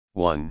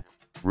1.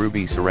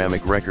 Ruby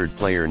Ceramic Record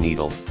Player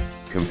Needle,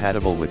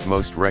 compatible with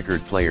most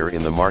record player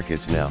in the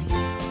markets now.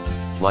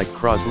 Like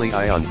Crosley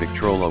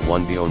Victrola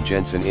 1B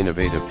Jenson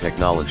Innovative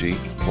Technology,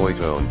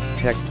 Hoytone,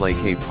 Tech Play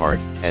Cape Part,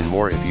 and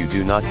more. If you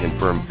do not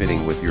confirm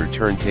fitting with your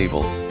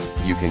turntable,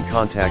 you can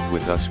contact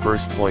with us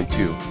first. Point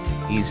 2,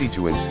 easy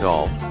to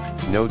install,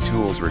 no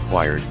tools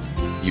required,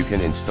 you can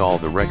install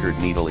the record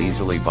needle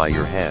easily by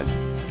your hand.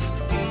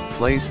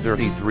 Plays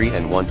 33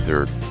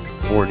 1/3,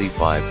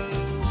 45,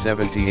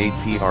 78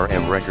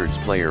 PRM records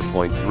player.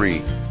 Point 3,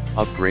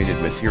 upgraded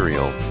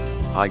material,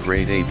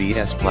 high-grade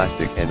ABS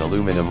plastic and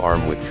aluminum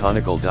arm with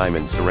conical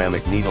diamond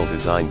ceramic needle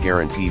design,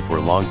 guarantee for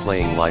long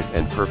playing life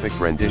and perfect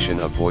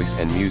rendition of voice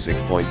and music.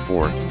 Point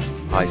 4,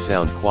 high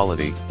sound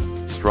quality,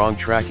 strong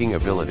tracking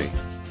ability.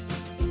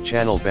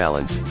 Channel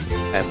balance,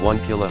 at 1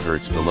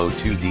 kHz below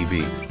 2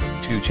 dB,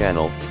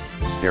 2-channel,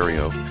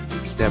 stereo,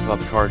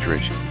 step-up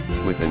cartridge,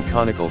 with an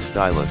conical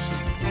stylus,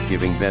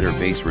 giving better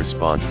bass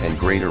response and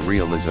greater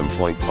realism.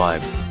 Point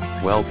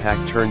 5,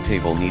 well-packed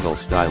turntable needle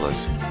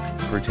stylus,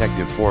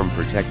 protective form,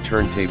 protect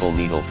turntable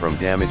needle from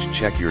damage.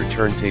 Check your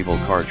turntable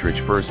cartridge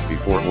first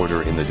before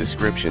order in the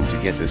description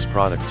to get this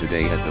product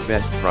today at the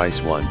best price.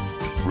 1.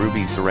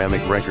 Ruby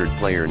Ceramic Record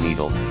Player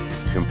Needle,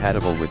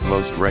 compatible with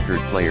most record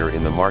player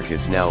in the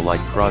markets now, like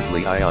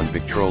Crosley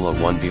Victrola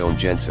 1B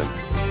Jenson.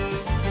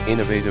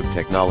 Innovative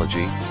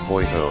technology,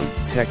 Hoytone,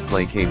 Tech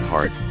Play Cape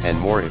Part, and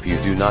more. If you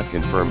do not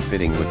confirm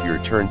fitting with your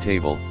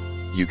turntable,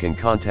 you can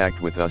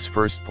contact with us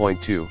first.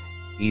 Point 2,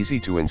 easy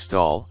to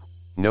install,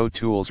 no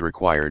tools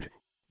required,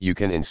 you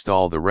can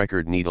install the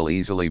record needle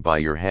easily by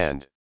your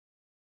hand.